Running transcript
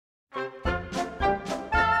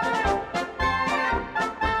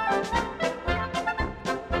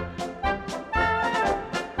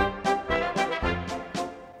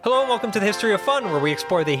welcome to the History of Fun, where we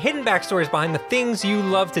explore the hidden backstories behind the things you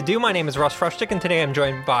love to do. My name is Russ Frushtick, and today I'm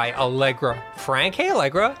joined by Allegra Frank. Hey,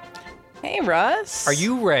 Allegra. Hey, Russ. Are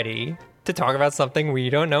you ready to talk about something we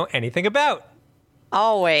don't know anything about?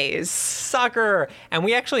 Always. Soccer. And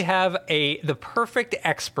we actually have the perfect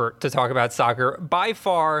expert to talk about soccer, by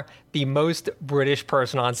far the most British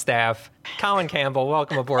person on staff, Colin Campbell.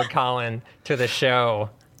 Welcome aboard, Colin, to the show.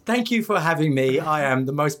 Thank you for having me. I am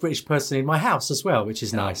the most British person in my house as well, which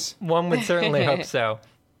is nice. One would certainly hope so.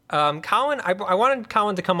 Colin, I wanted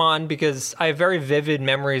Colin to come on because I have very vivid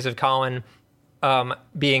memories of Colin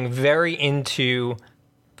being very into,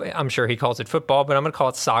 I'm sure he calls it football, but I'm going to call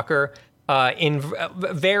it soccer, in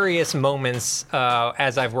various moments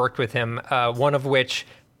as I've worked with him, one of which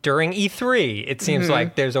during E3. It seems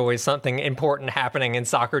like there's always something important happening in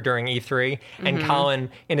soccer during E3. And Colin,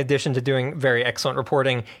 in addition to doing very excellent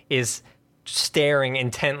reporting, is staring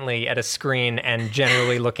intently at a screen and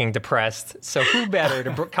generally looking depressed. So who better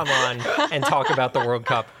to come on and talk about the World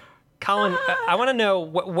Cup? Colin, I want to know,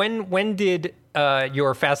 when did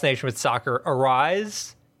your fascination with soccer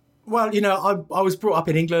arise? Well, you know, I was brought up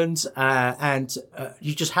in England and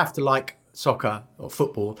you just have to like soccer or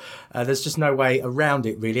football. There's just no way around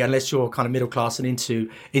it, really, unless you're kind of middle class and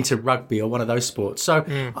into rugby or one of those sports. So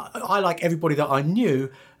I like everybody that I knew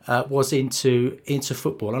was into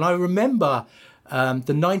football. And I remember the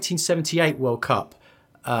 1978 World Cup,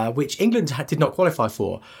 which England did not qualify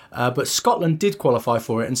for, but Scotland did qualify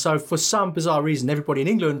for it. And so for some bizarre reason, everybody in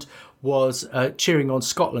England was cheering on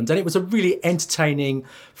Scotland. And it was a really entertaining,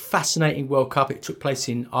 fascinating World Cup. It took place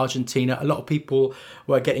in Argentina. A lot of people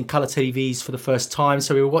were getting colour TVs for the first time.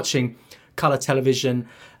 So we were watching colour television.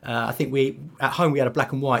 I think at home we had a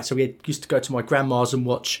black and white. So we used to go to my grandma's and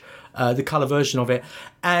watch the colour version of it.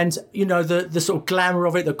 And, you know, the sort of glamour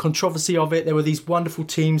of it, the controversy of it. There were these wonderful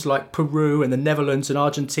teams like Peru and the Netherlands and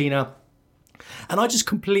Argentina. And I just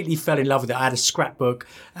completely fell in love with it. I had a scrapbook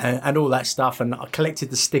and all that stuff, and I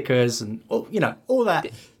collected the stickers and, you know, all that.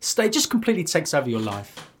 It just completely takes over your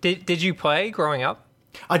life. Did you play growing up?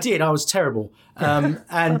 I did. I was terrible. But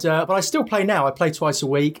I still play now. I play twice a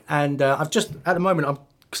week, and at the moment, I'm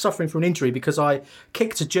suffering from an injury because I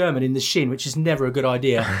kicked a German in the shin, which is never a good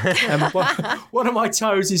idea. One of my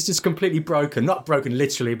toes is just completely broken. Not broken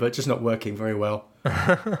literally, but just not working very well.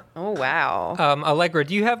 Oh, wow. Allegra,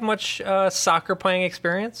 do you have much soccer playing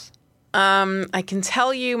experience? I can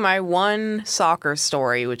tell you my one soccer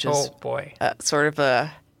story, which is sort of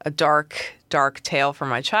a dark tale from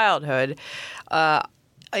my childhood.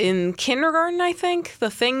 In kindergarten, I think, the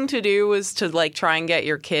thing to do was to try and get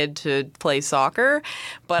your kid to play soccer.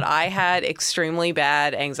 But I had extremely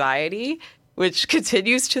bad anxiety, which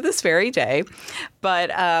continues to this very day.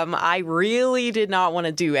 But I really did not want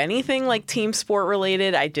to do anything like team sport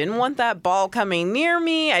related. I didn't want that ball coming near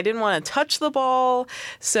me. I didn't want to touch the ball.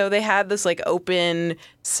 So they had this open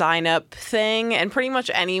sign up thing, and pretty much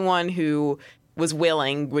anyone who was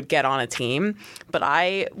willing would get on a team. But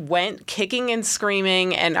I went kicking and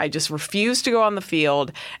screaming, and I just refused to go on the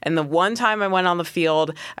field. And the one time I went on the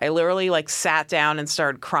field, I literally sat down and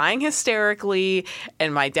started crying hysterically,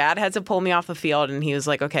 and my dad had to pull me off the field, and he was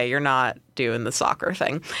like, okay, you're not doing the soccer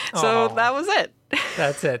thing. So that was it.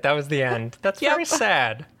 That's it. That was the end. That's very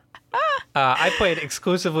sad. I played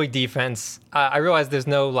exclusively defense. I realized there's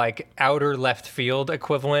no outer left field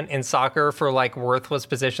equivalent in soccer for worthless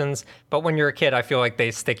positions. But when you're a kid, I feel like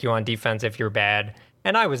they stick you on defense if you're bad.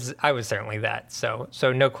 And I was certainly that. So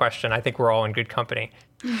no question. I think we're all in good company.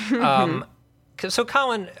 So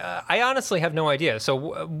Colin, I honestly have no idea.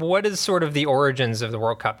 So what is sort of the origins of the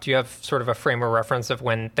World Cup? Do you have sort of a frame of reference of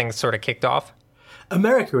when things sort of kicked off?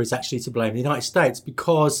 America is actually to blame, the United States,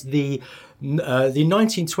 because the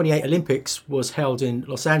 1928 Olympics was held in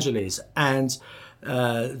Los Angeles, and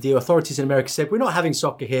the authorities in America said, we're not having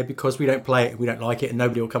soccer here because we don't play it, we don't like it, and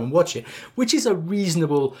nobody will come and watch it, which is a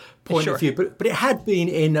reasonable point of view. But it had been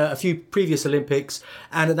in a few previous Olympics,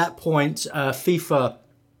 and at that point, FIFA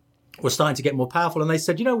was starting to get more powerful, and they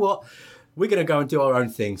said, you know what? We're going to go and do our own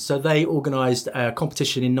thing. So they organised a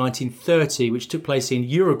competition in 1930, which took place in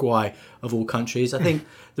Uruguay, of all countries. I think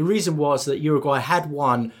the reason was that Uruguay had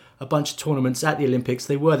won a bunch of tournaments at the Olympics.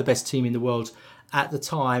 They were the best team in the world at the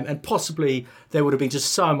time. And possibly there would have been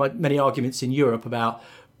just so many arguments in Europe about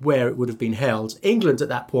where it would have been held. England at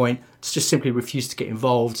that point just simply refused to get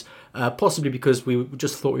involved, possibly because we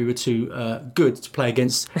just thought we were too good to play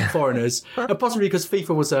against foreigners, and possibly because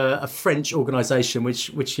FIFA was a French organisation,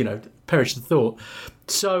 which perish the thought.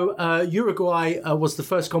 So Uruguay was the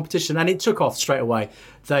first competition, and it took off straight away.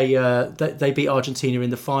 They beat Argentina in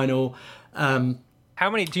the final. Do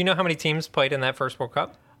you know how many teams played in that first World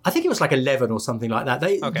Cup? I think it was like 11 or something like that.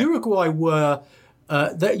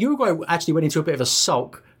 Uruguay actually went into a bit of a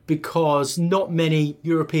sulk because not many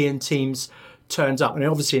European teams turned up. And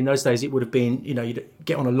obviously in those days it would have been, you'd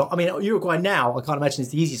get on a lot. I mean, Uruguay now, I can't imagine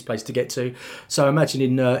it's the easiest place to get to. So I imagine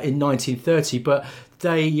in 1930, but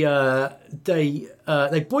they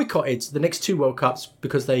boycotted the next 2 World Cups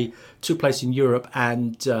because they took place in Europe,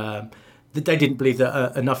 and they didn't believe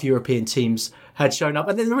that enough European teams had shown up.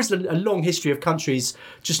 And then there is a long history of countries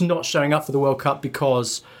just not showing up for the World Cup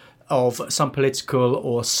because of some political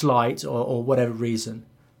or slight or whatever reason.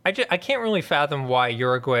 I can't really fathom why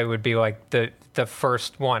Uruguay would be like the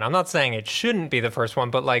first one. I'm not saying it shouldn't be the first one,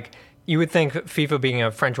 but like you would think FIFA being a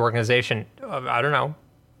French organization, I don't know,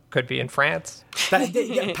 could be in France.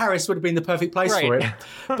 Paris would have been the perfect place for it.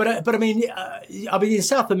 But I mean, in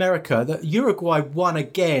South America, Uruguay won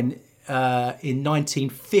again in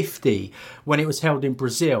 1950 when it was held in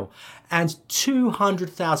Brazil, and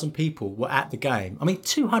 200,000 people were at the game. I mean,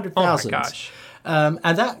 200,000. Oh my gosh. And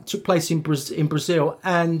that took place in Brazil,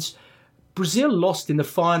 and Brazil lost in the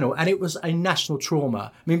final, and it was a national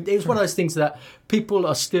trauma. I mean, it was one of those things that people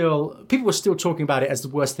were still talking about it as the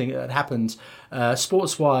worst thing that had happened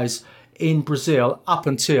sports-wise in Brazil up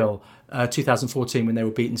until 2014 when they were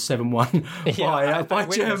beaten 7-1 by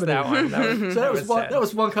Germany. That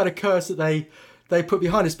was one kind of curse that they put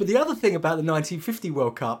behind us. But the other thing about the 1950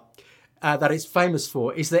 World Cup that it's famous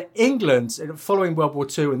for is that England, following World War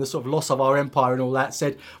II and the sort of loss of our empire and all that,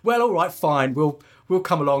 said, well, all right, fine, we'll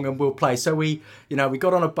come along and we'll play. So we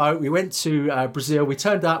got on a boat, we went to Brazil, we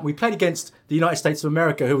turned up, we played against the United States of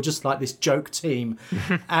America, who were just like this joke team,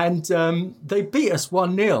 and they beat us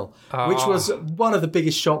 1-0, which was one of the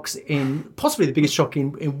biggest shocks possibly the biggest shock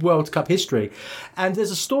in World Cup history. And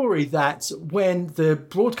there's a story that when the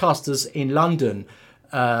broadcasters in London,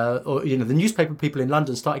 the newspaper people in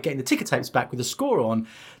London started getting the ticker tapes back with the score on,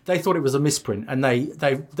 they thought it was a misprint, and they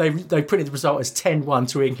printed the result as 10-1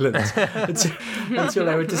 to England until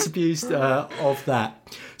they were disabused of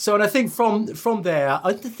that. So, and I think from there,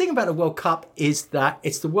 the thing about the World Cup is that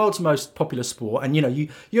it's the world's most popular sport, and you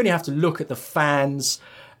only have to look at the fans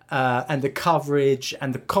and the coverage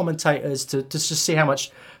and the commentators to just see how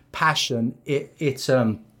much passion it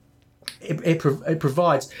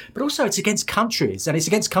provides, but also it's against countries, and it's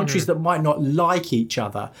against countries that might not like each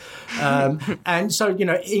other. And so,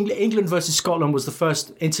 England versus Scotland was the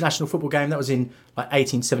first international football game. That was in like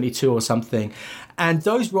 1872 or something. And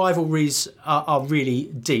those rivalries are really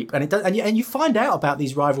deep. And you find out about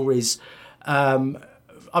these rivalries.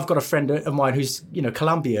 I've got a friend of mine who's,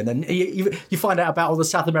 Colombian, and you find out about all the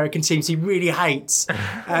South American teams he really hates.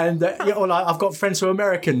 And I've got friends who are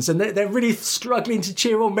Americans, and they're really struggling to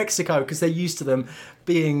cheer on Mexico because they're used to them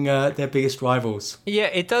being their biggest rivals. Yeah,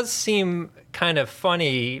 it does seem kind of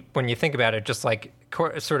funny when you think about it, just like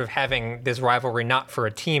sort of having this rivalry not for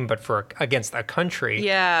a team but against a country.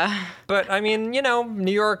 Yeah. But I mean,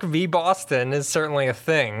 New York v. Boston is certainly a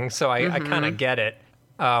thing, so I kind of get it.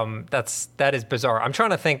 That is bizarre. I'm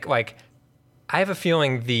trying to think, like, I have a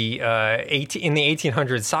feeling in the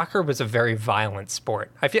 1800s, soccer was a very violent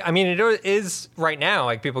sport. It is right now,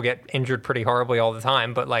 like, people get injured pretty horribly all the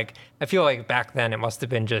time, but like, I feel like back then it must have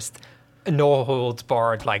been just a no holds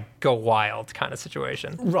barred, like, go wild kind of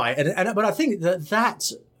situation. Right. But I think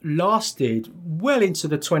that lasted well into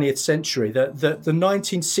the 20th century. The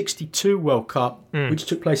 1962 World Cup, which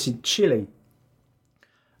took place in Chile,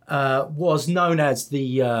 was known as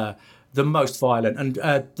the most violent, and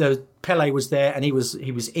the Pelé was there, and he was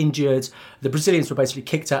injured. The Brazilians were basically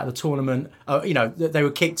kicked out of the tournament. They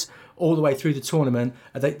were kicked all the way through the tournament.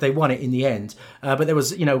 They won it in the end, but there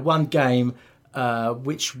was one game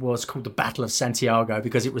which was called the Battle of Santiago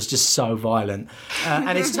because it was just so violent,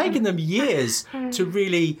 and it's taken them years to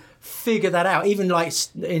really figure that out. Even like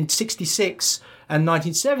in '66 and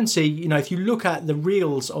 1970, if you look at the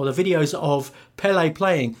reels or the videos of Pelé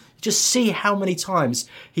playing, you just see how many times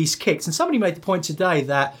he's kicked. And somebody made the point today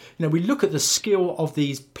that, we look at the skill of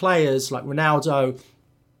these players like Ronaldo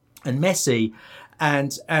and Messi,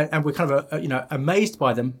 and we're kind of, amazed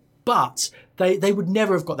by them, but they would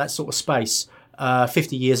never have got that sort of space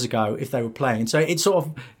 50 years ago if they were playing. So it sort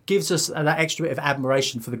of gives us that extra bit of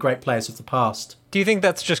admiration for the great players of the past. Do you think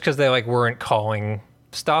that's just because they weren't calling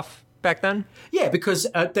stuff? back then? Yeah, because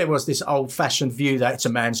there was this old-fashioned view that it's a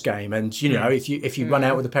man's game, and if you run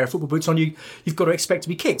out with a pair of football boots on, you've got to expect to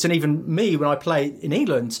be kicked. And even me, when I play in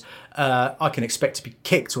England, I can expect to be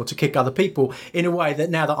kicked or to kick other people in a way that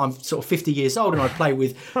now that I'm sort of 50 years old and I play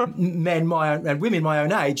with men my own and women my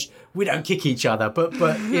own age, we don't kick each other. But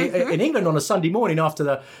in England on a Sunday morning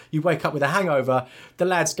after you wake up with a hangover, the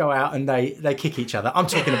lads go out and they kick each other. I'm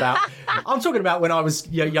talking about when I was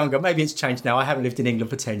younger. Maybe it's changed now. I haven't lived in England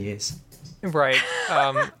for 10 years. Right.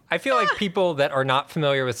 I feel like people that are not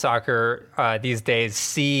familiar with soccer these days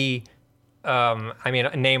see.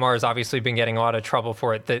 Neymar has obviously been getting a lot of trouble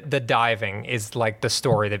for it. The diving is like the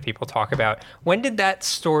story that people talk about. When did that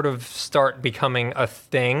sort of start becoming a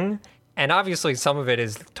thing? And obviously some of it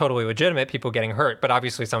is totally legitimate, people getting hurt, but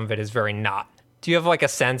obviously some of it is very not. Do you have like a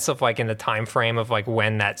sense of like in the time frame of like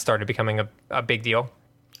when that started becoming a big deal?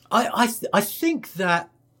 I think that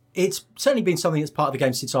it's certainly been something that's part of the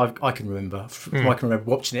game since I can remember. I can remember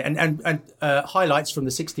watching it, and highlights from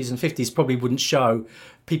the 60s and 50s probably wouldn't show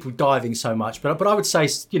people diving so much. But I would say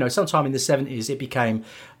sometime in the 70s it became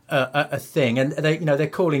a thing, and they're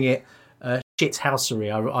calling it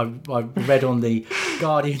shithousery. I read on the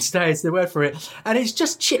Guardian today, it's the word for it, and it's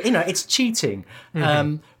just it's cheating,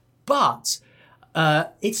 but.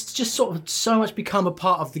 It's just sort of so much become a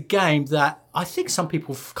part of the game that I think some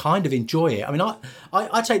people kind of enjoy it. I mean,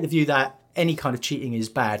 I take the view that any kind of cheating is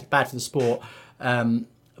bad for the sport.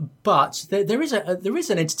 But there is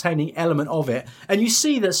an entertaining element of it, and you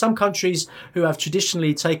see that some countries who have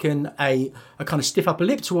traditionally taken a kind of stiff upper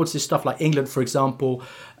lip towards this stuff, like England, for example,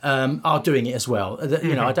 are doing it as well.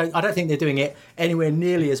 I don't think they're doing it anywhere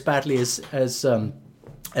nearly as badly as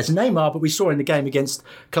Neymar, but we saw in the game against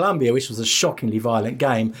Colombia, which was a shockingly violent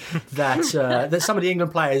game, that some of the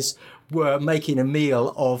England players were making a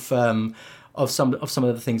meal of some of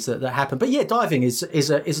the things that happened. But yeah, diving is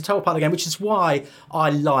a total part of the game, which is why I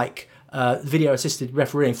like video assisted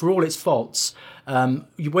refereeing for all its faults.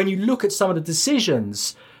 When you look at some of the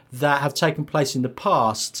decisions that have taken place in the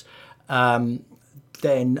past,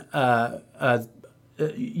 then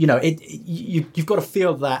you've got to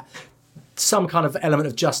feel that some kind of element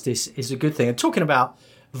of justice is a good thing. And talking about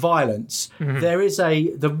violence, there is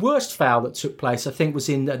the worst foul that took place, I think, was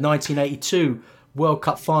in the 1982 World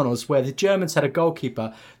Cup finals, where the Germans had a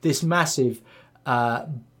goalkeeper, this massive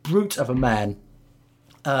brute of a man,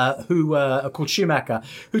 who called Schumacher,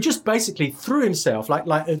 who just basically threw himself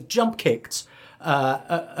like jump kicked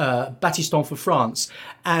Battiston for France,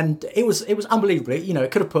 and it was unbelievable. It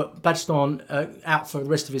could have put Battiston out for the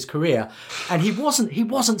rest of his career, and he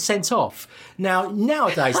wasn't sent off.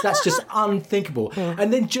 Nowadays that's just unthinkable.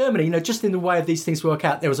 And then Germany, just in the way of these things work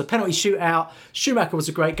out, there was a penalty shootout. Schumacher was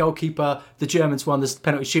a great goalkeeper. The Germans won the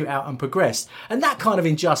penalty shootout and progressed. And that kind of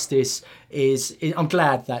injustice is I'm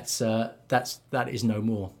glad that is no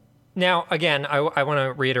more. Now, again, I want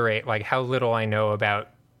to reiterate like how little I know about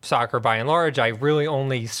soccer by and large. I really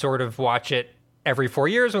only sort of watch it every 4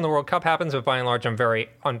 years when the World Cup happens, but by and large I'm very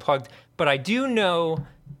unplugged. But I do know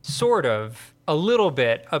sort of a little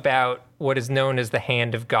bit about what is known as the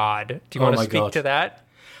hand of God. Do you want to speak to that?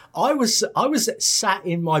 I was sat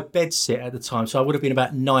in my bedsit at the time, so I would have been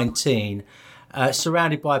about 19,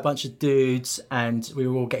 surrounded by a bunch of dudes, and we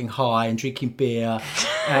were all getting high and drinking beer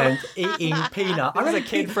and eating peanut. It was a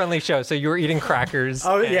kid-friendly show, so you were eating crackers.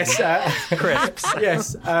 Oh yes, crisps.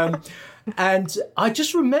 Yes. And I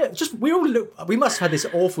just remember, we must have had this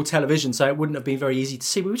awful television, so it wouldn't have been very easy to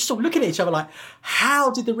see. We were just all looking at each other like,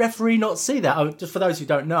 how did the referee not see that? Just for those who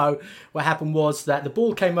don't know, what happened was that the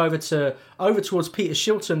ball came over towards Peter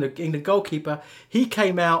Shilton, the England goalkeeper. He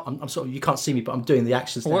came out. I'm sort of, you can't see me, but I'm doing the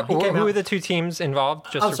actions now. Who were the two teams involved?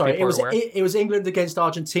 It was England against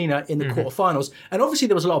Argentina in the quarterfinals, and obviously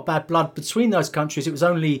there was a lot of bad blood between those countries. It was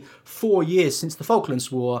only 4 years since the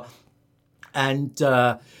Falklands War, and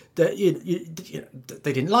they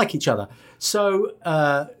didn't like each other. So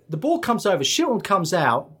the ball comes over. Shilton comes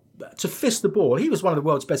out to fist the ball. He was one of the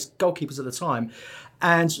world's best goalkeepers at the time.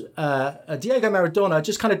 And Diego Maradona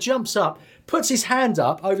just kind of jumps up, puts his hand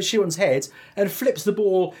up over Shilton's head and flips the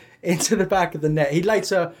ball into the back of the net. He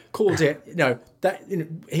later called it,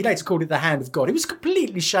 the hand of God. He was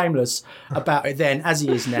completely shameless about it then, as he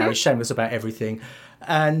is now. He's shameless about everything.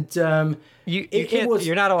 And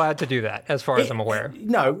you're not allowed to do that, as far as I'm aware.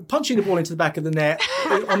 No, punching the ball into the back of the net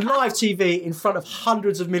on live TV in front of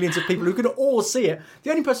hundreds of millions of people who could all see it. The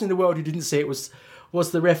only person in the world who didn't see it was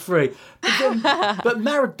the referee. But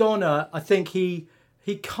Maradona, I think he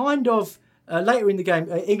kind of later in the game,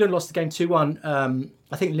 England lost the game 2-1.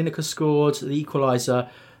 I think Lineker scored the equaliser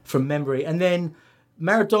from memory, and then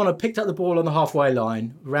Maradona picked up the ball on the halfway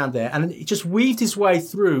line around there, and he just weaved his way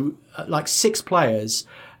through like 6 players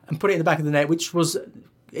and put it in the back of the net, which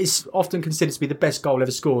is often considered to be the best goal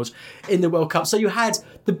ever scored in the World Cup. So you had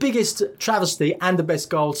the biggest travesty and the best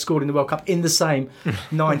goal scored in the World Cup in the same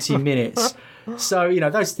 90 minutes. So,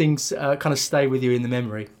 those things kind of stay with you in the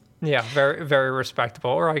memory. Yeah, very, very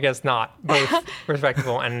respectable. Or I guess not. Both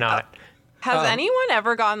respectable and not. Has anyone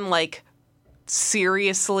ever gotten, like,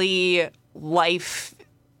 seriously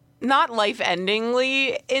not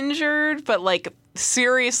life-endingly injured, but, like,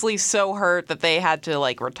 seriously so hurt that they had to,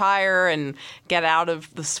 like, retire and get out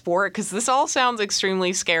of the sport? Because this all sounds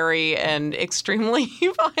extremely scary and extremely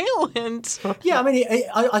violent. Yeah, I mean,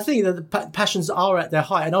 I think that the passions are at their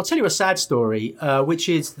height. And I'll tell you a sad story, which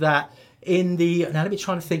is that now let me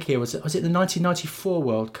try to think here, was it the 1994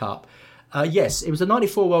 World Cup? Yes, it was the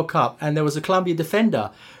 94 World Cup, and there was a Colombian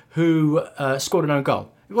defender who scored an own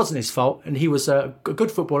goal. It wasn't his fault, and he was a good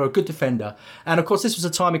footballer, a good defender. And, of course, this was a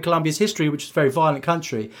time in Colombia's history, which was a very violent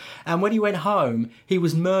country. And when he went home, he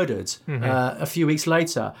was murdered a few weeks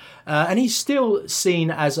later. And he's still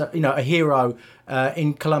seen as a hero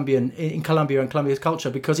in Colombia and Colombia's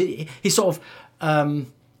culture, because he sort of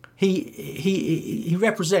he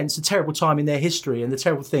represents a terrible time in their history and the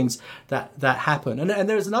terrible things that happen. And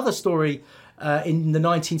there's another story in the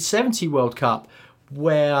 1970 World Cup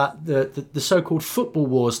where the so-called football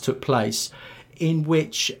wars took place, in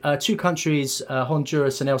which 2 countries,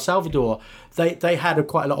 Honduras and El Salvador, they had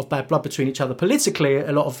quite a lot of bad blood between each other politically,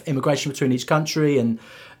 a lot of immigration between each country, and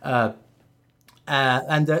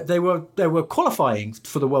they were qualifying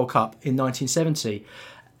for the World Cup in 1970.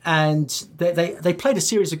 And they played a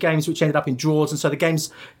series of games which ended up in draws, and so the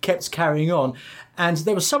games kept carrying on. And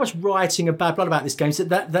there was so much rioting and bad blood about this game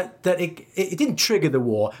that it didn't trigger the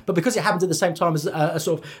war, but because it happened at the same time as a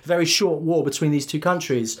sort of very short war between these 2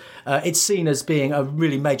 countries, it's seen as being a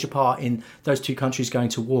really major part in those 2 countries going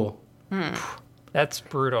to war. That's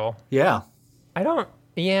brutal. Yeah.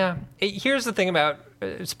 Here's the thing about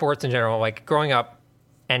sports in general, like growing up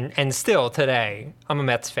and still today, I'm a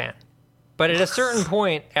Mets fan. But at a certain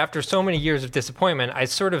point, after so many years of disappointment, I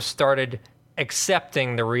sort of started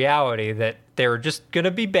accepting the reality that they're just going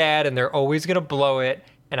to be bad and they're always going to blow it,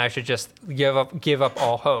 and I should just give up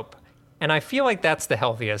all hope. And I feel like that's the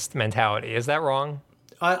healthiest mentality. Is that wrong?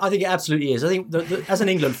 I think it absolutely is. I think as an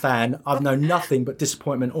England fan, I've known nothing but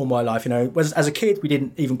disappointment all my life. As a kid, we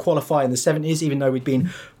didn't even qualify in the 70s, even though we'd been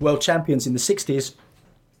world champions in the 60s.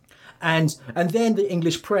 And then the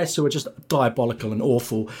English press, who are just diabolical and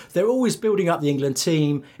awful, they're always building up the England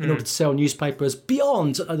team in order to sell newspapers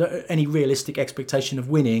beyond any realistic expectation of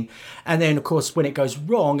winning. And then, of course, when it goes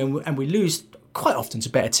wrong and we lose quite often to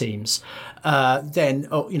better teams, then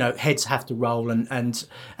heads have to roll. And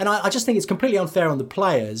I just think it's completely unfair on the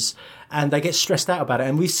players, and they get stressed out about it.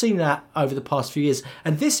 And we've seen that over the past few years.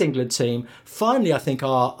 And this England team, finally, I think,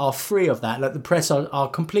 are free of that. Like, the press are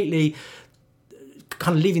completely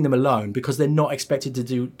kind of leaving them alone because they're not expected to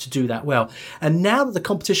do that well. And now that the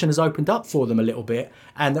competition has opened up for them a little bit,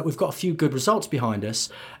 and that we've got a few good results behind us,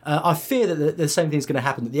 I fear that the same thing is going to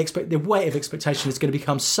happen. That the weight of expectation is going to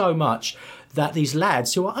become so much that these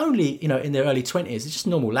lads, who are only in their early 20s, it's just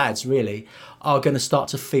normal lads really, are going to start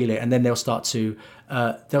to feel it, and then they'll start to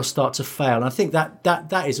fail. And I think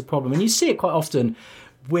that is a problem, and you see it quite often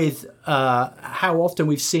with how often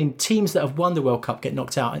we've seen teams that have won the World Cup get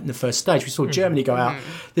knocked out in the first stage. We saw Germany go out.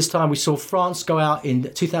 This time we saw France go out in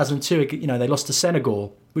 2002. They lost to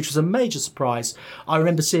Senegal, which was a major surprise. I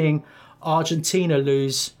remember seeing Argentina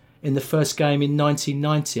lose in the first game in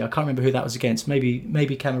 1990. I can't remember who that was against.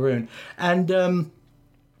 Maybe Cameroon. And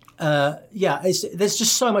there's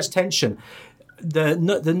just so much tension. The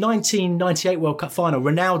 1998 World Cup final,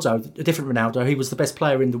 Ronaldo, a different Ronaldo, he was the best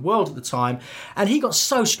player in the world at the time, and he got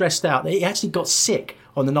so stressed out that he actually got sick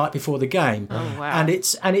on the night before the game. Oh, wow. And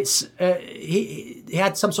he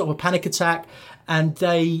had some sort of a panic attack, and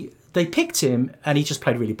they picked him, and he just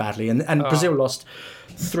played really badly, and Brazil lost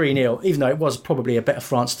 3-0, even though it was probably a better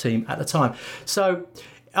France team at the time. So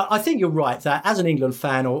I think you're right that as an England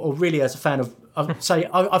fan, or really as a fan of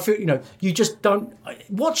I feel, you just don't.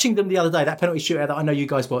 Watching them the other day, that penalty shootout that I know you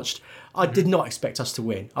guys watched, I did not expect us to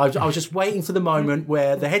win. I was just waiting for the moment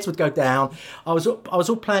where the heads would go down. I was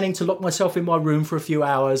all planning to lock myself in my room for a few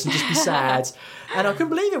hours and just be sad. And I couldn't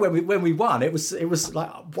believe it when we won. It was like,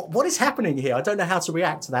 what is happening here? I don't know how to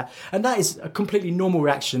react to that. And that is a completely normal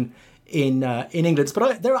reaction in England.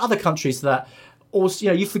 But there are other countries that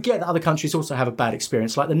also, you forget that other countries also have a bad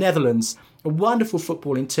experience. Like the Netherlands, a wonderful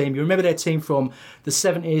footballing team. You remember their team from the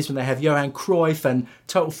 70s when they have Johan Cruyff and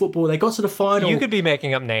Total Football. They got to the final. You could be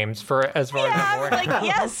making up names for as far as I'm aware. Like,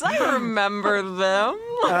 yes, I remember them.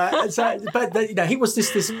 He was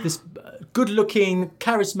this good-looking,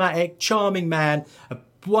 charismatic, charming man, a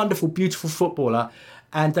wonderful, beautiful footballer.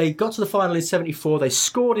 And they got to the final in 74. They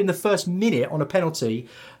scored in the first minute on a penalty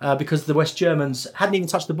because the West Germans hadn't even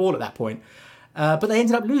touched the ball at that point. But they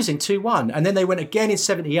ended up losing 2-1. And then they went again in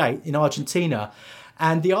 78 in Argentina.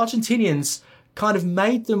 And the Argentinians kind of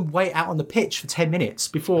made them wait out on the pitch for 10 minutes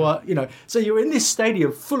before, So you're in this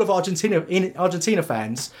stadium full of Argentina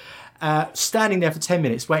fans standing there for 10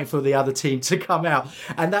 minutes waiting for the other team to come out.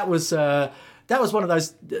 And that was one of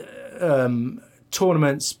those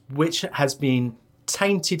tournaments which has been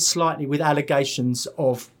tainted slightly with allegations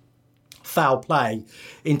of foul play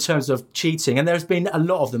in terms of cheating, and there's been a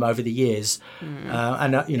lot of them over the years.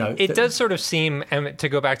 It does sort of seem, and to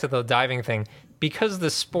go back to the diving thing, because the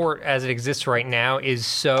sport as it exists right now is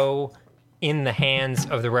so in the hands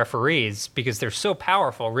of the referees, because they're so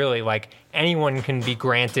powerful, really, like anyone can be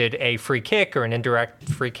granted a free kick or an indirect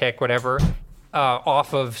free kick, whatever,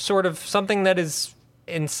 off of sort of something that is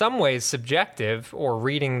in some ways subjective or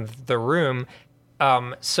reading the room.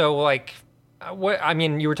 You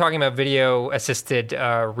were talking about video assisted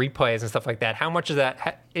replays and stuff like that. How much of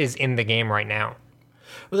that is in the game right now?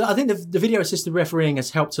 Well, I think the video assisted refereeing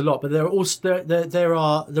has helped a lot, but there are also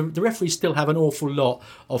the referees still have an awful lot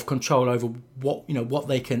of control over what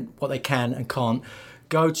they can and can't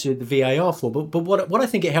go to the VAR for. But what I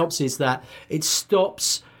think it helps is that it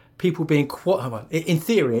stops people being in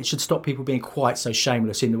theory, it should stop people being quite so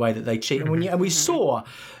shameless in the way that they cheat. And we saw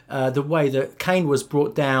the way that Kane was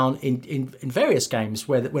brought down in various games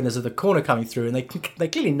when there's a corner coming through, and they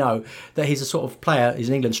clearly know that he's a sort of player, he's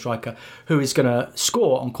an England striker, who is going to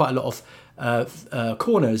score on quite a lot of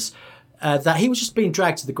corners, that he was just being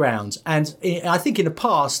dragged to the ground. And I think in the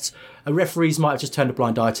past, referees might have just turned a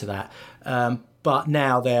blind eye to that. But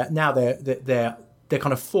now they're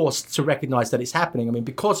kind of forced to recognise that it's happening. I mean,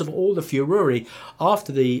 because of all the furore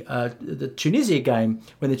after the Tunisia game,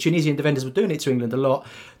 when the Tunisian defenders were doing it to England a lot,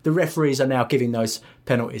 the referees are now giving those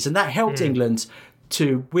penalties, and that helped England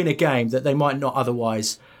to win a game that they might not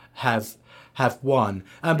otherwise have won.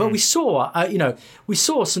 But we saw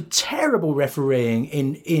some terrible refereeing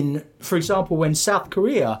in, for example, when South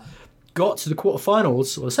Korea got to the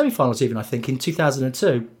quarterfinals or the semi-finals, even I think in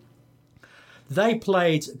 2002. They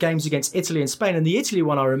played games against Italy and Spain, and the Italy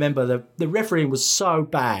one, I remember, the refereeing was so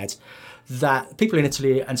bad that people in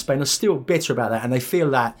Italy and Spain are still bitter about that, and they feel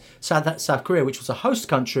that South Korea, which was a host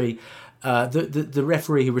country, the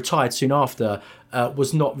referee who retired soon after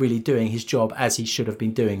was not really doing his job as he should have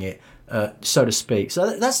been doing it, so to speak.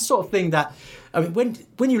 So that's the sort of thing that, I mean,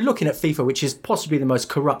 when you're looking at FIFA, which is possibly the most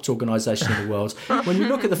corrupt organisation in the world, when you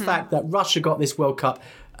look at the fact that Russia got this World Cup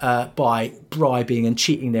by bribing and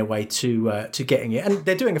cheating their way to getting it, and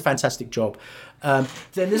they're doing a fantastic job, then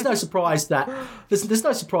there's no surprise that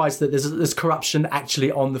there's corruption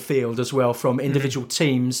actually on the field as well from individual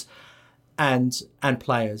teams and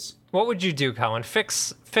players. What would you do, Colin?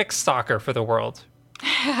 Fix soccer for the world?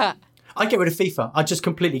 I'd get rid of FIFA. I'd just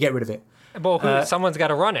completely get rid of it. Well, someone's got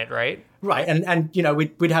to run it, right? Right, and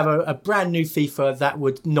we'd have a brand new FIFA that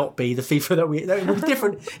would not be the FIFA that would be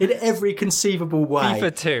different in every conceivable way.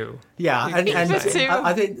 FIFA 2. Yeah, and FIFA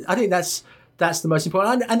 2. I think that's the most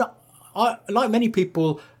important. And I, like many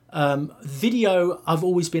people, video, I've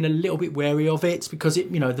always been a little bit wary of it because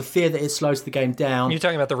the fear that it slows the game down. You're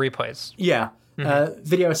talking about the replays. Yeah.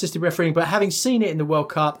 Video assisted refereeing, but having seen it in the World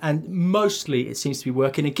Cup, and mostly it seems to be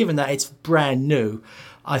working, and given that it's brand new,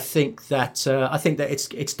 I think that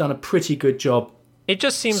it's done a pretty good job. It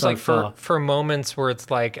just seems like for moments where it's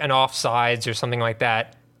like an offsides or something like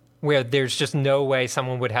that, where there's just no way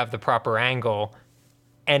someone would have the proper angle,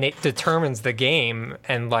 and it determines the game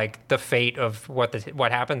and like the fate of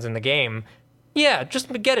what happens in the game. Yeah,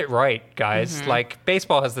 just get it right, guys. Mm-hmm. Like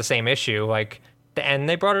baseball has the same issue. Like, and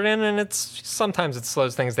they brought it in, and sometimes it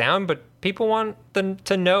slows things down, but people want them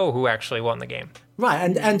to know who actually won the game.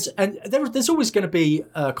 Right, and there's always going to be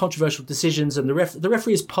controversial decisions, and the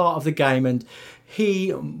referee is part of the game, and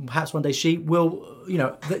he, perhaps one day she, will,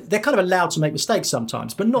 they're kind of allowed to make mistakes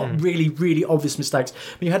sometimes, but not really, really obvious mistakes.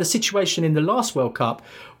 I mean, you had a situation in the last World Cup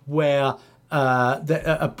where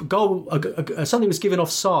a goal, something was given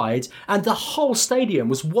offside, and the whole stadium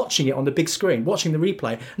was watching it on the big screen, watching the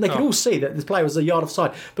replay, and they could all see that the player was a yard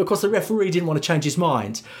offside because the referee didn't want to change his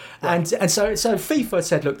mind, right. and so FIFA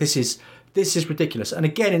said, look, this is ridiculous. And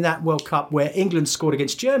again, in that World Cup where England scored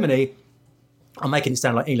against Germany, I'm making it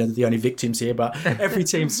sound like England are the only victims here, but every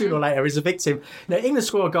team sooner or later is a victim. Now, England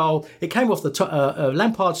scored a goal. It came off the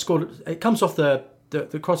Lampard scored. It comes off the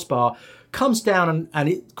crossbar, comes down and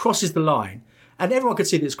it crosses the line, and everyone could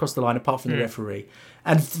see that it's crossed the line apart from the referee.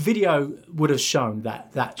 And the video would have shown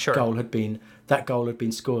that goal had been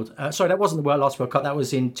scored. Sorry, that wasn't the last World Cup. That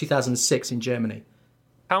was in 2006 in Germany.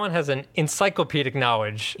 Colin has an encyclopedic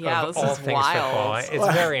knowledge of all things wild. football.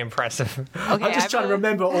 It's very impressive. Okay, I'm just trying to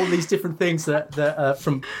remember all these different things that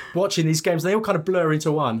from watching these games. They all kind of blur into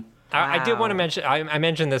one. Wow. I did want to mention, I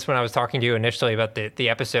mentioned this when I was talking to you initially about the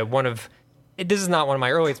episode. This is not one of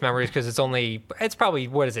my earliest memories because it's probably,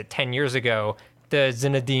 10 years ago, the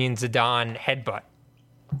Zinedine Zidane headbutt.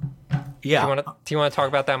 Yeah. Do you want to talk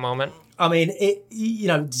about that moment? I mean,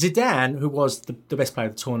 Zidane, who was the best player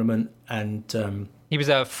of the tournament, and he was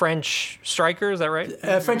a French striker, is that right?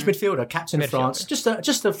 French midfielder, captain of France.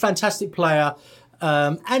 Just a fantastic player,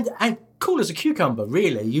 and cool as a cucumber.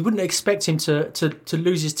 Really, you wouldn't expect him to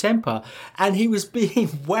lose his temper, and he was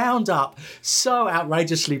being wound up so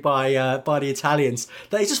outrageously by the Italians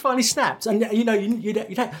that he just finally snapped. And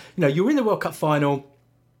you're in the World Cup final.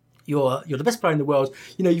 You're the best player in the world.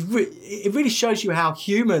 It really shows you how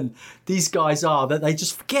human these guys are, that they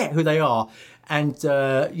just forget who they are. And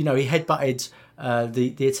he headbutted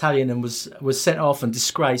the Italian and was sent off and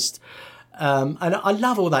disgraced. And I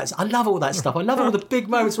love all that. I love all that stuff. I love all the big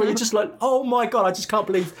moments where you're just like, oh my God, I just can't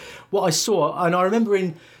believe what I saw. And I remember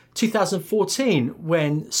in 2014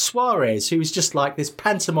 when Suarez, who was just like this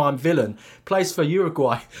pantomime villain, plays for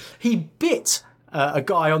Uruguay, he bit a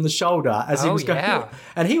guy on the shoulder as he was going through.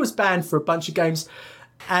 And he was banned for a bunch of games.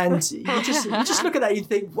 And you just look at that and you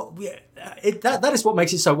think, that is what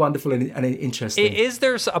makes it so wonderful and interesting. Is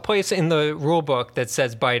there a place in the rule book that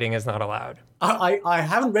says biting is not allowed? I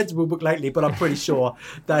haven't read the rule book lately, but I'm pretty sure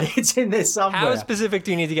that it's in there somewhere. How specific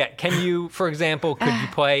do you need to get? Can you, for example, could you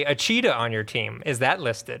play a cheetah on your team? Is that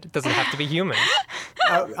listed? Does it have to be humans?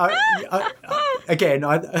 Again,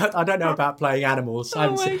 I don't know about playing animals.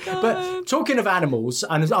 Oh my God. But talking of animals,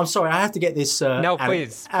 and I'm sorry, I have to get this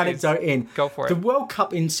anecdote in. Go for it. The World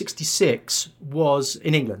Cup in '66 was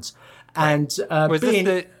in England. And was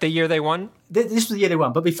this the year they won? This was the year they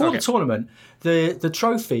won. But before the tournament, the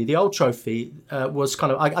trophy, the old trophy, was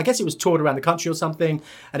kind of, I guess it was toured around the country or something,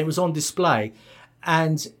 and it was on display.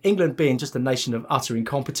 And England, being just a nation of utter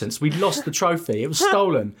incompetence, we lost the trophy. It was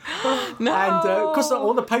stolen. No. And of course,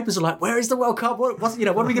 all the papers are like, "Where is the World Cup? What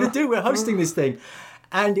are we going to do? We're hosting this thing."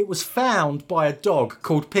 And it was found by a dog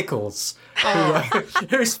called Pickles,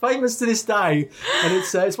 who is famous to this day. And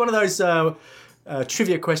it's one of those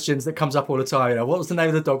trivia questions that comes up all the time. What was the name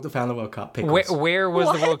of the dog that found the World Cup? Pickles. Where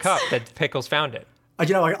was the World Cup that Pickles found it? I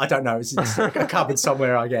don't know. It's a cupboard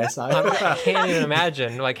somewhere, I guess. I can't even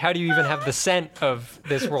imagine. Like, how do you even have the scent of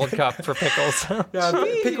this World Cup for Pickles?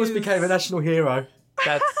 Pickles became a national hero.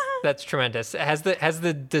 That's tremendous. Has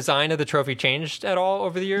the design of the trophy changed at all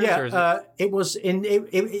over the years? Yeah, it was up to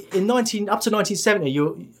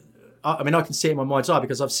 1970. I mean, I can see it in my mind's eye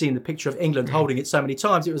because I've seen the picture of England holding it so many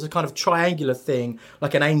times. It was a kind of triangular thing,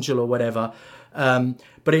 like an angel or whatever.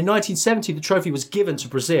 But in 1970, the trophy was given to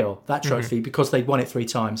Brazil, that trophy, because they'd won it 3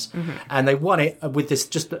 times. Mm-hmm. And they won it with this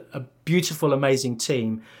just a beautiful, amazing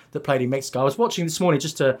team that played in Mexico. I was watching this morning,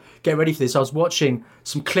 just to get ready for this, I was watching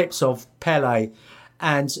some clips of Pele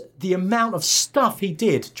and the amount of stuff he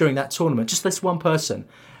did during that tournament, just this one person.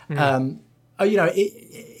 Mm-hmm.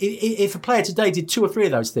 If a player today did 2 or 3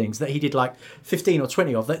 of those things that he did like 15 or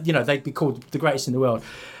 20 of, that they'd be called the greatest in the world.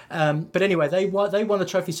 But anyway, they won the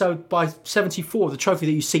trophy. So by '74, the trophy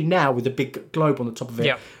that you see now with the big globe on the top of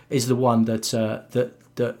it is the one that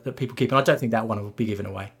people keep. And I don't think that one will be given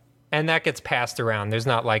away. And that gets passed around. There's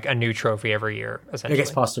not like a new trophy every year, essentially. It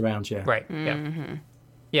gets passed around, yeah. Right, yeah.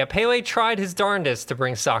 Yeah, Pele tried his darndest to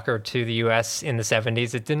bring soccer to the U.S. in the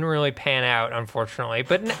 70s. It didn't really pan out, unfortunately.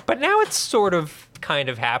 But now it's sort of kind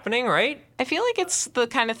of happening, right? I feel like it's the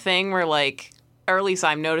kind of thing where, like, or at least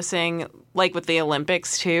I'm noticing, like with the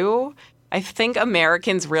Olympics too, I think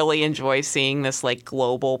Americans really enjoy seeing this like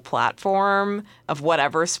global platform of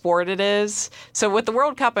whatever sport it is. So with the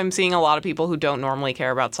World Cup, I'm seeing a lot of people who don't normally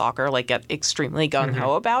care about soccer like get extremely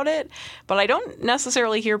gung-ho about it. But I don't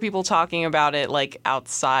necessarily hear people talking about it like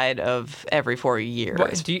outside of every 4 years.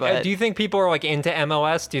 What, do you think people are like into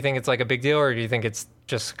MLS? Do you think it's like a big deal, or do you think it's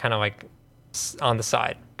just kind of like on the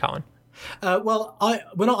side, Colin? Well, I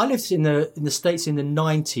lived in the States in the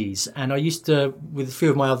 90s, and I used to, with a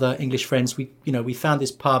few of my other English friends, we found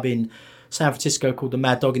this pub in San Francisco called the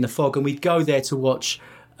Mad Dog in the Fog, and we'd go there to watch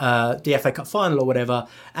the FA Cup final or whatever,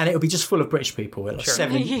 and it would be just full of British people at like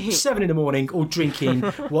 7 in the morning, all drinking,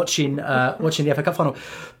 watching the FA Cup final.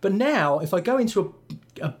 But now, if I go into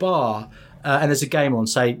a bar and there's a game on,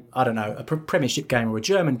 say, I don't know, a Premiership game or a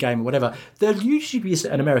German game or whatever, there'll usually be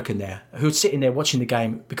an American there who's sitting there watching the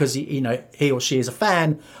game because he or she is a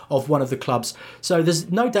fan of one of the clubs. So there's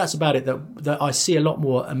no doubts about it that I see a lot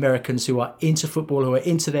more Americans who are into football, who are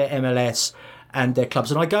into their MLS and their clubs.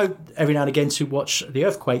 And I go every now and again to watch the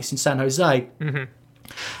Earthquakes in San Jose. Mm-hmm.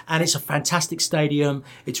 And it's a fantastic stadium.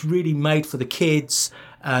 It's really made for the kids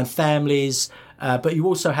and families. But you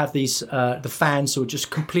also have these the fans who are just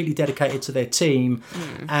completely dedicated to their team.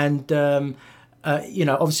 And,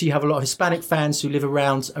 obviously you have a lot of Hispanic fans who live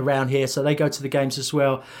around here, so they go to the games as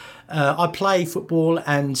well. I play football,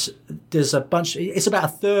 and there's a bunch. It's about a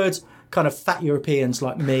third kind of fat Europeans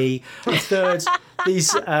like me, a third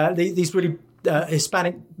these really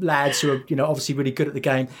Hispanic lads who are obviously really good at the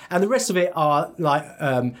game, and the rest of it are like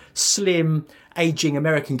slim, aging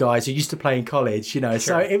American guys who used to play in college. Sure.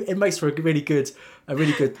 So it makes for a really good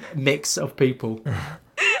mix of people.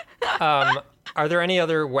 Are there any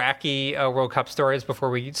other wacky World Cup stories before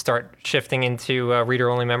we start shifting into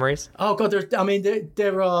reader-only memories? Oh God,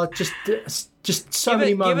 there are just so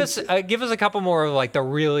many moments. Give us a couple more of like the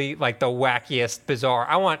really like the wackiest, bizarre.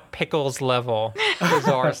 I want Pickles level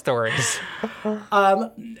bizarre stories.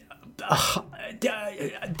 I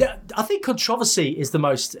think controversy is the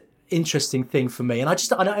most interesting thing for me, and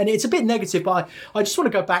it's a bit negative, but I just want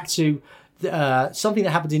to go back to something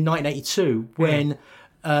that happened in 1982 when.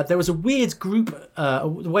 There was a weird group, the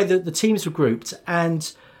way that the teams were grouped,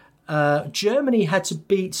 and Germany had to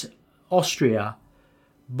beat Austria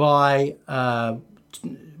by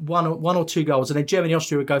one or two goals, and then Germany and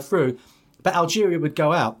Austria would go through, but Algeria would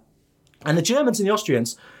go out. And the Germans and the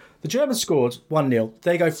Austrians, the Germans scored 1-0,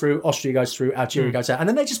 they go through, Austria goes through, Algeria goes out, and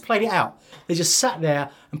then they just played it out. They just sat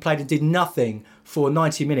there and played and did nothing for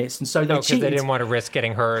 90 minutes, and so they cheated. Because they didn't want to risk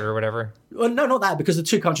getting hurt or whatever? Well, no, not that, because the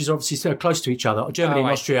two countries are obviously so close to each other. Germany and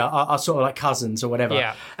Austria are sort of like cousins or whatever.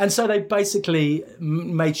 Yeah. And so they basically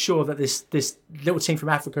made sure that this little team from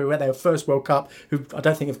Africa who had their first World Cup, who I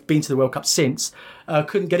don't think have been to the World Cup since,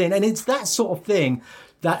 couldn't get in. And it's that sort of thing,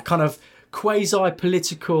 that kind of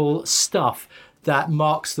quasi-political stuff that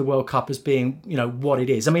marks the World Cup as being, what it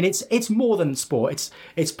is. I mean, it's more than sport.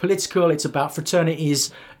 It's political. It's about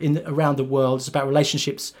fraternities around the world. It's about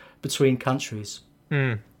relationships between countries.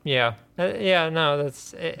 Yeah. No,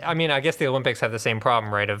 that's. I mean, I guess the Olympics have the same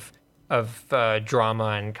problem, right? Of drama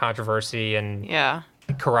and controversy and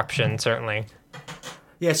corruption, certainly.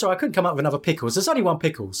 Yeah, so I couldn't come up with another Pickles. There's only one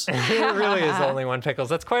Pickles. There really is only one Pickles.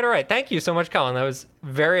 That's quite all right. Thank you so much, Colin. That was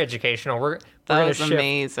very educational. That was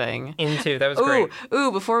amazing. That was great.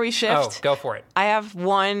 Before we shift. Go for it. I have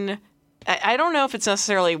one. I don't know if it's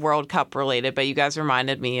necessarily World Cup related, but you guys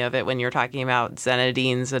reminded me of it when you were talking about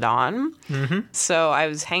Zinedine Zidane. Mm-hmm. So I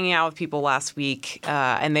was hanging out with people last week,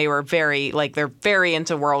 and they were they're very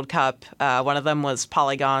into World Cup. One of them was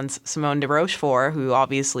Polygon's Simone de Rochefort, who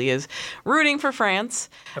obviously is rooting for France.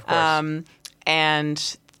 Of course.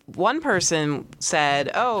 And one person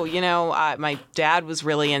said, my dad was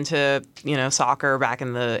really into, soccer back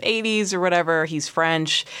in the 80s or whatever. He's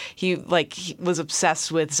French. He was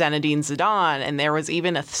obsessed with Zinedine Zidane, and there was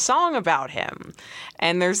even a song about him.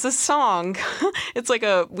 And there's this song. It's like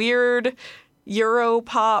a weird Euro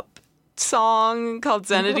pop song called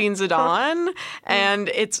Zinedine Zidane, and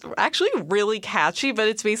it's actually really catchy, but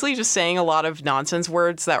it's basically just saying a lot of nonsense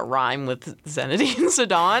words that rhyme with Zinedine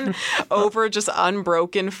Zidane over just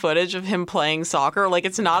unbroken footage of him playing soccer. Like,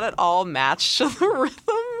 it's not at all matched to the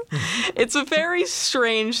rhythm. It's a very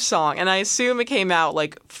strange song, and I assume it came out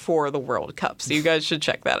for the World Cup, so you guys should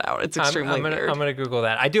check that out. It's extremely weird. I'm going to Google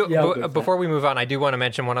that. I do. Before we move on, I do want to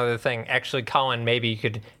mention one other thing. Actually, Colin, maybe you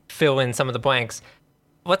could fill in some of the blanks.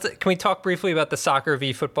 Can we talk briefly about the soccer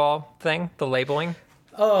v football thing, the labeling?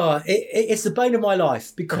 Oh, it's the bane of my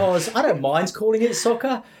life, because I don't mind calling it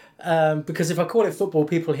soccer, because if I call it football,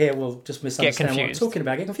 people here will just misunderstand what I'm talking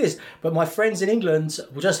about, get confused. But my friends in England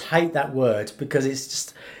will just hate that word, because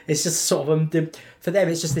it's just sort of for them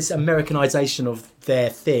it's just this Americanization of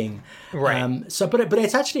their thing. Right. But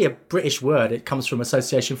it's actually a British word. It comes from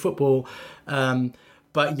association football.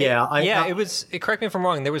 But it was. Correct me if I'm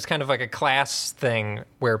wrong. There was kind of like a class thing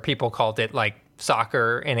where people called it like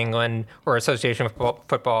soccer in England or association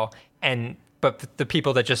football, but the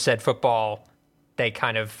people that just said football, they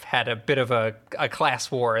kind of had a bit of a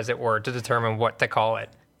class war, as it were, to determine what to call it.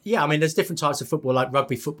 Yeah, I mean, there's different types of football, like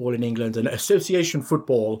rugby football in England and association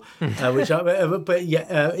football,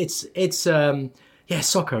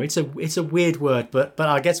 soccer. It's a weird word, but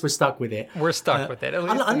I guess we're stuck with it. We're stuck with it. At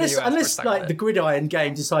least unless like the gridiron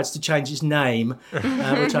game decides to change its name, which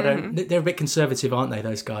I don't. They're a bit conservative, aren't they?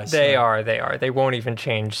 Those guys. They are. They won't even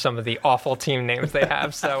change some of the awful team names they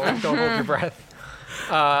have. So don't hold your breath.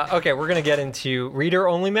 Okay, we're gonna get into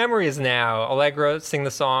reader-only memories now. Allegra, sing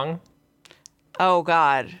the song. Oh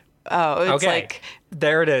God. Oh, it's okay. like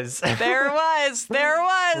there it is. There it was.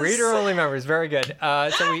 Reader-only memories, very good. So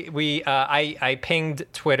I pinged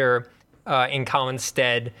Twitter in Colin's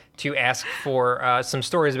stead to ask for some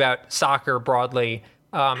stories about soccer broadly,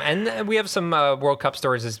 and we have some World Cup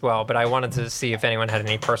stories as well. But I wanted to see if anyone had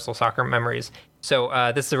any personal soccer memories.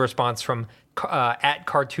 So this is a response from at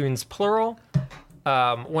Cartoons Plural.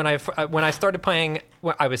 When I started playing,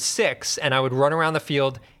 I was 6, and I would run around the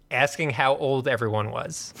field asking how old everyone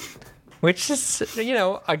was, which is,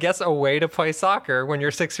 I guess a way to play soccer when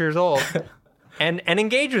you're 6 years old and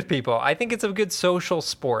engage with people. I think it's a good social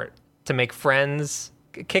sport to make friends.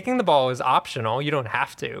 Kicking the ball is optional. You don't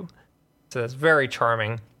have to. So that's very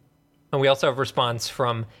charming. And we also have a response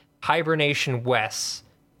from Hibernation Wes,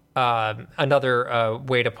 another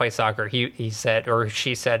way to play soccer. He said, or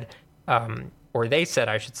she said, or they said,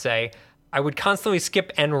 I should say, I would constantly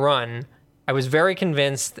skip and run. I was very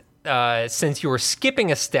convinced, since you were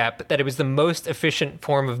skipping a step, that it was the most efficient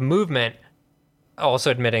form of movement, also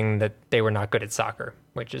admitting that they were not good at soccer,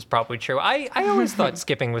 which is probably true. I always thought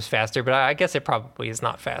skipping was faster, but I guess it probably is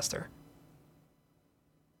not faster.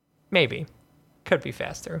 Maybe. Could be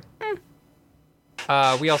faster.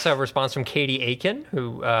 We also have a response from Katie Aiken,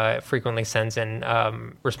 who frequently sends in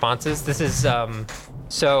responses. This is,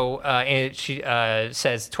 she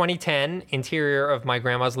says, 2010, interior of my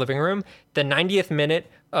grandma's living room, the 90th minute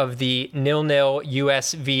of the 0-0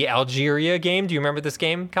 US v Algeria game. Do you remember this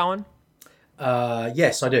game, Colin?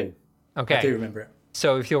 Yes, I do. Okay. I do remember it.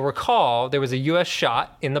 So if you'll recall, there was a US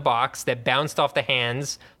shot in the box that bounced off the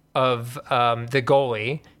hands of the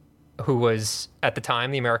goalie, who was, at the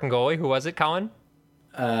time, the American goalie. Who was it, Colin?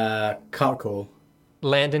 Can't recall.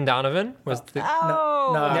 Landon Donovan was the.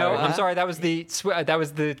 No, I'm sorry. That was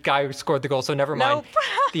the guy who scored the goal. So never mind. Nope.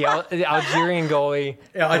 the Algerian goalie.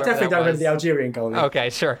 Yeah, I definitely don't remember the Algerian goalie. Okay,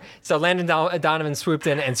 sure. So Landon Donovan swooped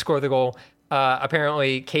in and scored the goal.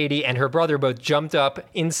 Apparently, Katie and her brother both jumped up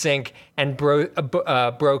in sync and broke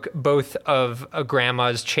both of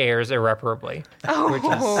Grandma's chairs irreparably. Which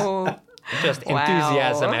is just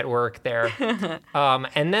enthusiasm at work there.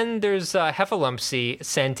 And then there's Heffalumpsy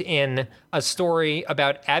sent in a story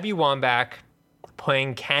about Abby Wambach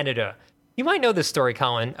playing Canada. You might know this story,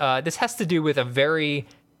 Colin. This has to do with a very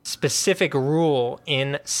specific rule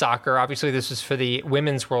in soccer. Obviously, this was for the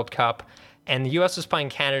Women's World Cup, and the U.S. was playing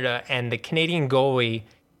Canada, and the Canadian goalie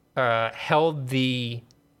held the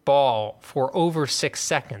ball for over 6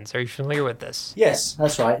 seconds. Are you familiar with this? Yes,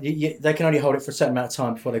 that's right. They can only hold it for a certain amount of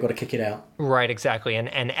time before they've got to kick it out. Right, exactly.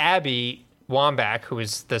 And Abby Wambach, who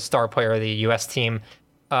is the star player of the U.S. team,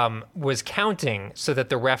 was counting so that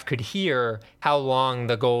the ref could hear how long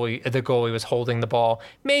the goalie was holding the ball.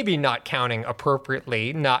 Maybe not counting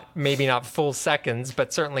appropriately, maybe not full seconds,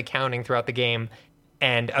 but certainly counting throughout the game.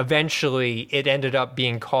 And eventually, it ended up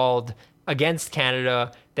being called against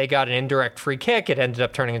Canada. They got an indirect free kick. It ended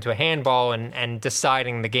up turning into a handball and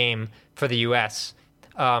deciding the game for the U.S.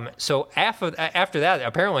 So after that,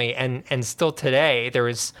 apparently, and still today, there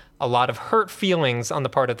was a lot of hurt feelings on the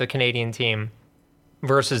part of the Canadian team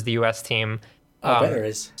versus the U.S. team. I bet there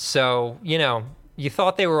is. So, you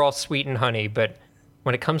thought they were all sweet and honey, but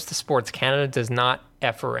when it comes to sports, Canada does not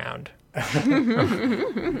F around.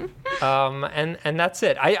 And that's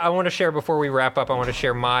it. I want to share, before we wrap up, I want to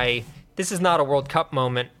share this is not a World Cup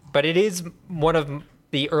moment, but it is one of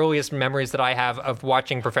the earliest memories that I have of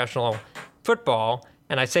watching professional football.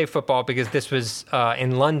 And I say football because this was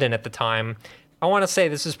in London at the time. I want to say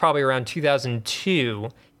this is probably around 2002.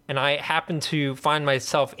 And I happened to find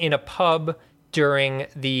myself in a pub during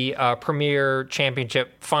the Premier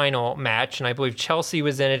Championship final match. And I believe Chelsea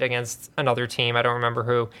was in it against another team. I don't remember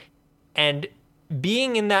who. And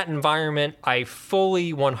being in that environment, I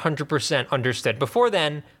fully 100% understood. Before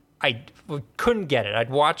then, I couldn't get it.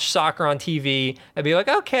 I'd watch soccer on TV. I'd be like,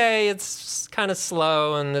 okay, it's kind of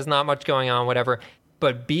slow and there's not much going on, whatever.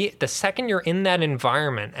 But the second you're in that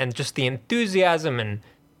environment and just the enthusiasm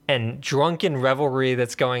and drunken revelry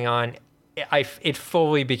that's going on, it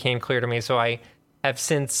fully became clear to me. So I have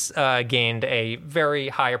since gained a very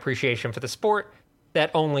high appreciation for the sport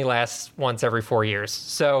that only lasts once every 4 years.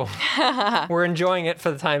 So we're enjoying it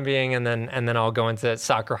for the time being, and then I'll go into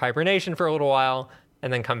soccer hibernation for a little while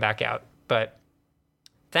and then come back out. But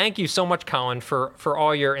thank you so much, Colin, for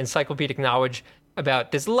all your encyclopedic knowledge.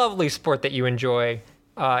 about this lovely sport that you enjoy.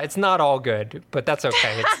 It's not all good, but that's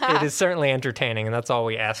okay. It is certainly entertaining, and that's all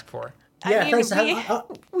we ask for. Yeah, I mean,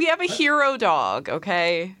 we have a hero dog,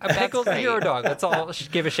 okay? A Pickles hero dog. Let's all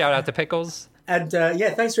give a shout out to Pickles. And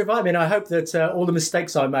thanks for inviting me. And I hope that all the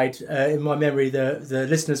mistakes I made in my memory, the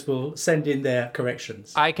listeners will send in their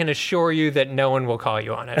corrections. I can assure you that no one will call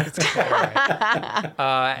you on it. It's all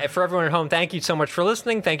right. For everyone at home, thank you so much for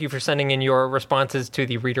listening. Thank you for sending in your responses to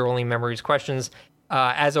the reader-only memories questions.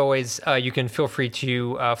 As always, you can feel free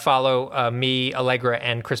to follow me, Allegra,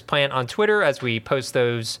 and Chris Plante on Twitter as we post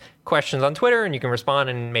those questions on Twitter, and you can respond,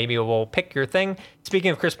 and maybe we'll pick your thing.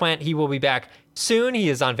 Speaking of Chris Plante, he will be back soon. He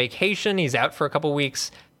is on vacation. He's out for a couple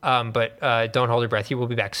weeks, but don't hold your breath. He will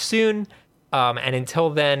be back soon. And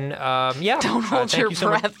until then, Don't hold your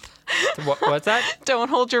breath. What's that? Don't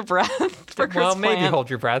hold your breath for Chris Well, maybe Plante. hold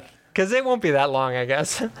your breath, because it won't be that long, I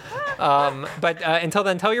guess. But until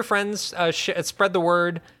then, tell your friends, spread the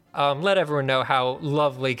word, let everyone know how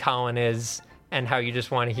lovely Colin is and how you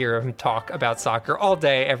just want to hear him talk about soccer all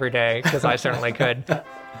day, every day, because I certainly could.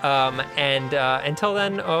 And until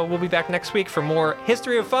then, we'll be back next week for more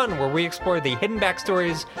History of Fun, where we explore the hidden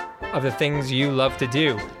backstories of the things you love to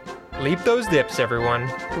do. Leap those dips, everyone.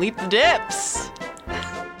 Leap the dips.